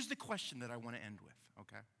here's the question that I want to end with,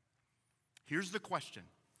 okay? Here's the question.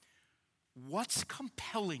 What's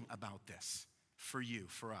compelling about this for you,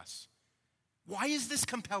 for us? Why is this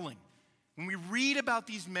compelling? when we read about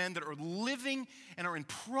these men that are living and are in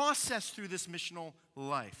process through this missional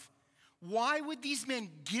life, why would these men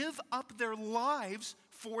give up their lives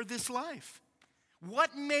for this life?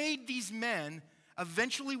 What made these men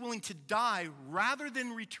eventually willing to die rather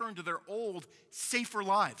than return to their old, safer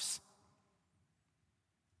lives?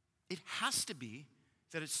 It has to be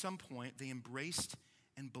that at some point they embraced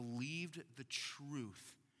and believed the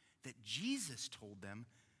truth that Jesus told them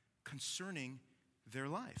concerning their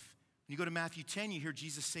life. When you go to Matthew 10, you hear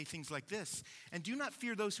Jesus say things like this: "And do not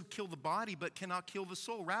fear those who kill the body but cannot kill the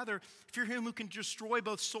soul. Rather, fear him who can destroy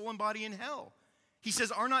both soul and body in hell." He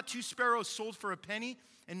says, "Are not 2 sparrows sold for a penny?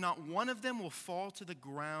 And not one of them will fall to the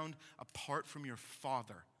ground apart from your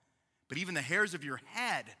Father. But even the hairs of your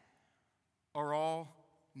head are all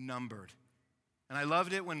numbered." And I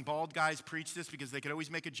loved it when bald guys preach this because they could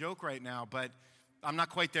always make a joke right now, but I'm not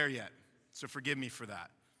quite there yet, so forgive me for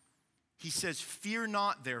that. He says, "Fear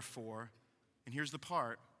not, therefore," and here's the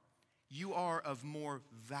part, "you are of more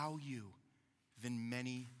value than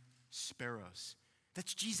many sparrows."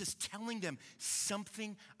 That's Jesus telling them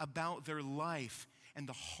something about their life and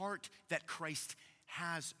the heart that Christ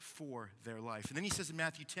has for their life. And then he says in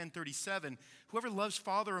Matthew 10:37, "Whoever loves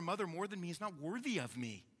father or mother more than me is not worthy of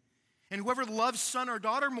me. And whoever loves son or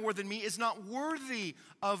daughter more than me is not worthy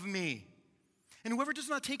of me. And whoever does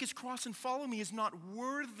not take his cross and follow me is not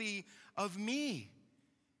worthy of me."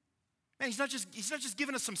 Man, he's not just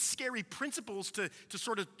giving us some scary principles to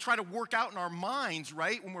sort of try to work out in our minds,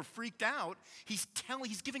 right, when we're freaked out. He's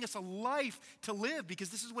giving us a life to live, because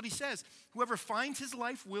this is what he says: "Whoever finds his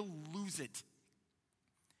life will lose it.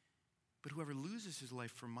 But whoever loses his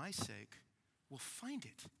life for my sake will find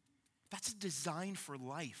it." That's a design for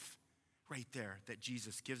life right there that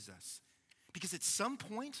Jesus gives us. Because at some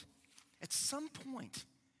point,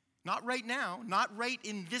 not right now, not right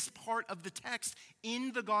in this part of the text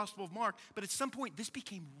in the Gospel of Mark, but at some point this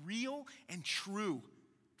became real and true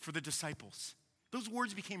for the disciples. Those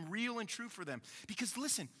words became real and true for them. Because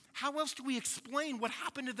listen, how else do we explain what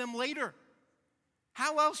happened to them later?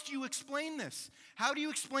 How else do you explain this? How do you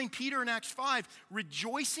explain Peter in Acts 5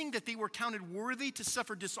 rejoicing that they were counted worthy to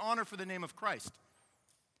suffer dishonor for the name of Christ?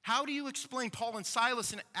 How do you explain Paul and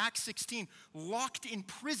Silas in Acts 16 locked in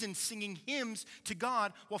prison singing hymns to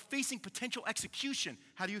God while facing potential execution?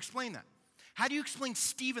 How do you explain that? How do you explain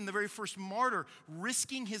Stephen, the very first martyr,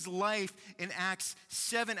 risking his life in Acts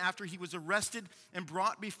 7 after he was arrested and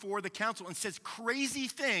brought before the council and says crazy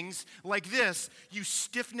things like this: "You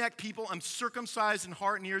stiff-necked people, uncircumcised in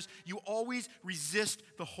heart and ears, you always resist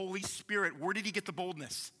the Holy Spirit." Where did he get the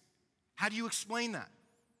boldness? How do you explain that?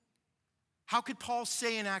 How could Paul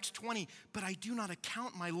say in Acts 20, "But I do not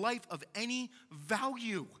account my life of any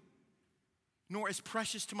value, nor as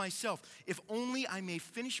precious to myself, if only I may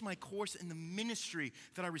finish my course in the ministry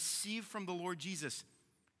that I received from the Lord Jesus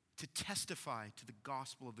to testify to the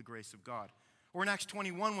gospel of the grace of God"? Or in Acts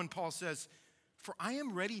 21 when Paul says, "For I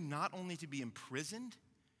am ready not only to be imprisoned,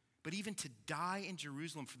 but even to die in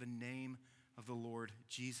Jerusalem for the name of the Lord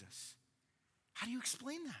Jesus." How do you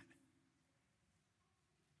explain that?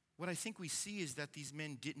 What I think we see is that these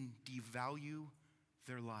men didn't devalue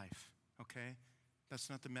their life, okay? That's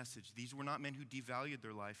not the message. These were not men who devalued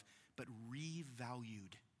their life, but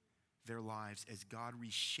revalued their lives as God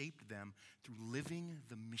reshaped them through living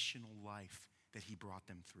the missional life that he brought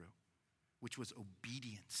them through, which was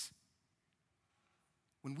obedience.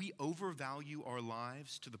 When we overvalue our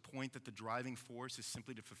lives to the point that the driving force is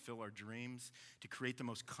simply to fulfill our dreams, to create the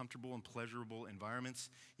most comfortable and pleasurable environments,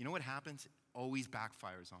 you know what happens? It always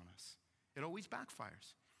backfires on us. It always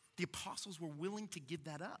backfires. The apostles were willing to give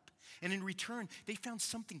that up. And in return, they found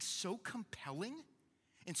something so compelling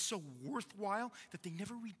and so worthwhile that they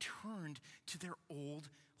never returned to their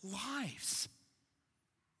old lives.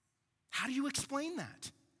 How do you explain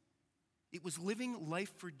that? It was living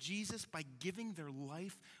life for Jesus by giving their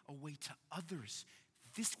life away to others.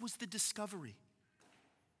 This was the discovery.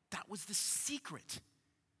 That was the secret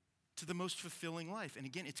to the most fulfilling life. And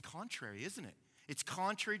again, it's contrary, isn't it? It's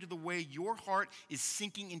contrary to the way your heart is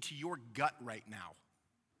sinking into your gut right now.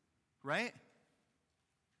 Right?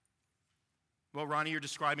 Well, Ronnie, you're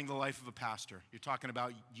describing the life of a pastor. You're talking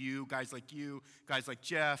about you, guys like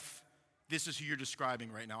Jeff. This is who you're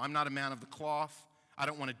describing right now. I'm not a man of the cloth. I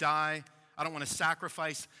don't want to die. I don't want to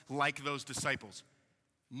sacrifice like those disciples.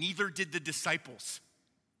 Neither did the disciples.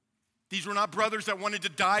 These were not brothers that wanted to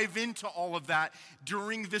dive into all of that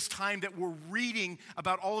during this time that we're reading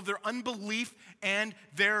about all of their unbelief and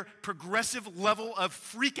their progressive level of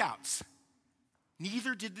freakouts.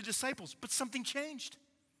 Neither did the disciples, but something changed.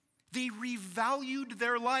 They revalued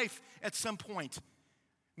their life at some point.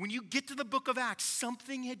 When you get to the book of Acts,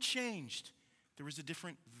 something had changed. There was a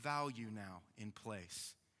different value now in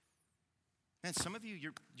place. Man, some of you,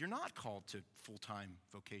 you're not called to full-time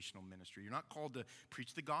vocational ministry. You're not called to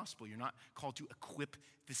preach the gospel. You're not called to equip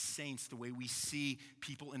the saints the way we see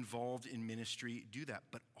people involved in ministry do that.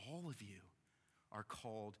 But all of you are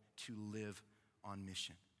called to live on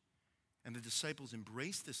mission. And the disciples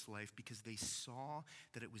embraced this life because they saw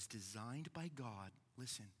that it was designed by God,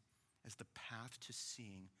 listen, as the path to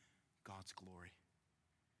seeing God's glory.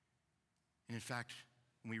 And in fact,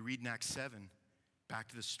 when we read in Acts 7, back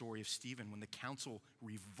to the story of Stephen, when the council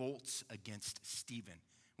revolts against Stephen,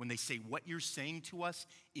 when they say, what you're saying to us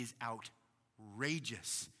is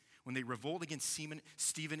outrageous. When they revolt against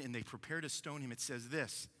Stephen and they prepare to stone him, it says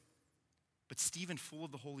this, but Stephen, full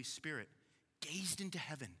of the Holy Spirit, gazed into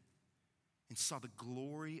heaven and saw the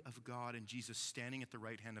glory of God and Jesus standing at the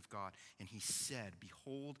right hand of God. And he said,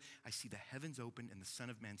 behold, I see the heavens open and the Son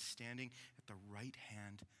of Man standing at the right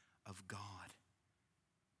hand of God.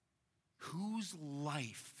 Whose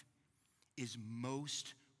life is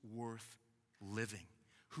most worth living?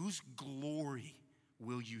 Whose glory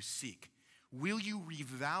will you seek? Will you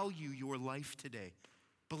revalue your life today,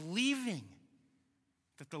 believing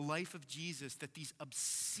that the life of Jesus, that these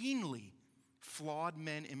obscenely flawed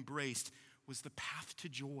men embraced, was the path to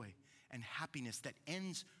joy and happiness that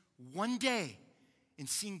ends one day in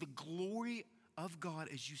seeing the glory of God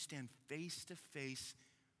as you stand face to face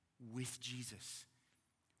with Jesus?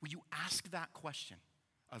 Will you ask that question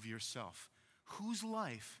of yourself? Whose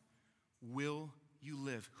life will you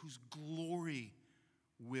live? Whose glory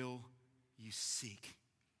will you seek?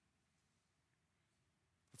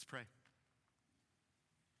 Let's pray.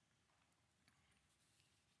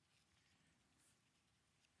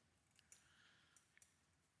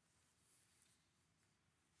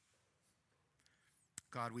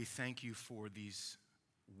 God, we thank you for these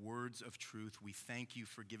words of truth. We thank you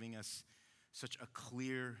for giving us such a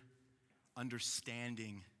clear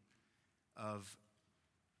understanding of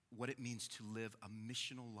what it means to live a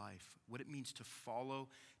missional life, what it means to follow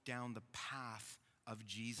down the path of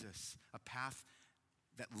Jesus, a path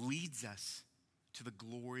that leads us to the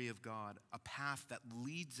glory of God, a path that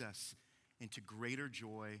leads us into greater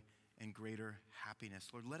joy and greater happiness.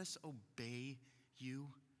 Lord, let us obey you.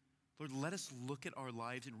 Lord, let us look at our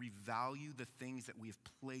lives and revalue the things that we have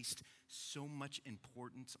placed so much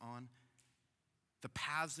importance on. The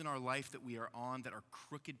paths in our life that we are on that are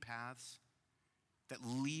crooked paths, that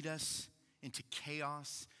lead us into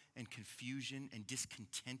chaos and confusion and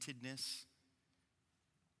discontentedness.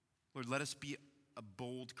 Lord, let us be a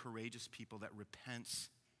bold, courageous people that repents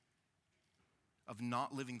of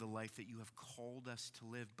not living the life that you have called us to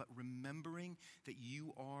live, but remembering that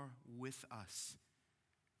you are with us.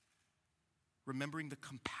 Remembering the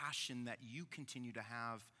compassion that you continue to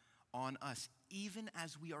have on us, even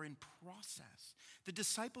as we are in process. The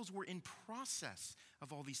disciples were in process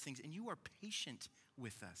of all these things, and you are patient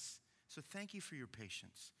with us. So thank you for your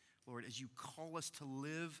patience, Lord, as you call us to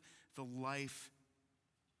live the life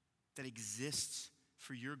that exists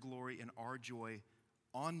for your glory and our joy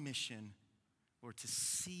on mission, Lord, to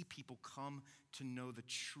see people come to know the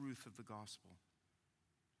truth of the gospel.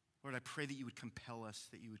 Lord, I pray that you would compel us,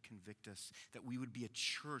 that you would convict us, that we would be a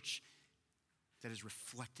church that is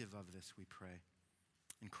reflective of this, we pray.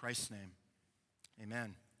 In Christ's name,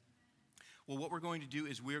 amen. Well, what we're going to do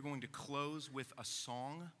is we're going to close with a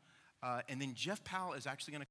song, and then Jeff Powell is actually going to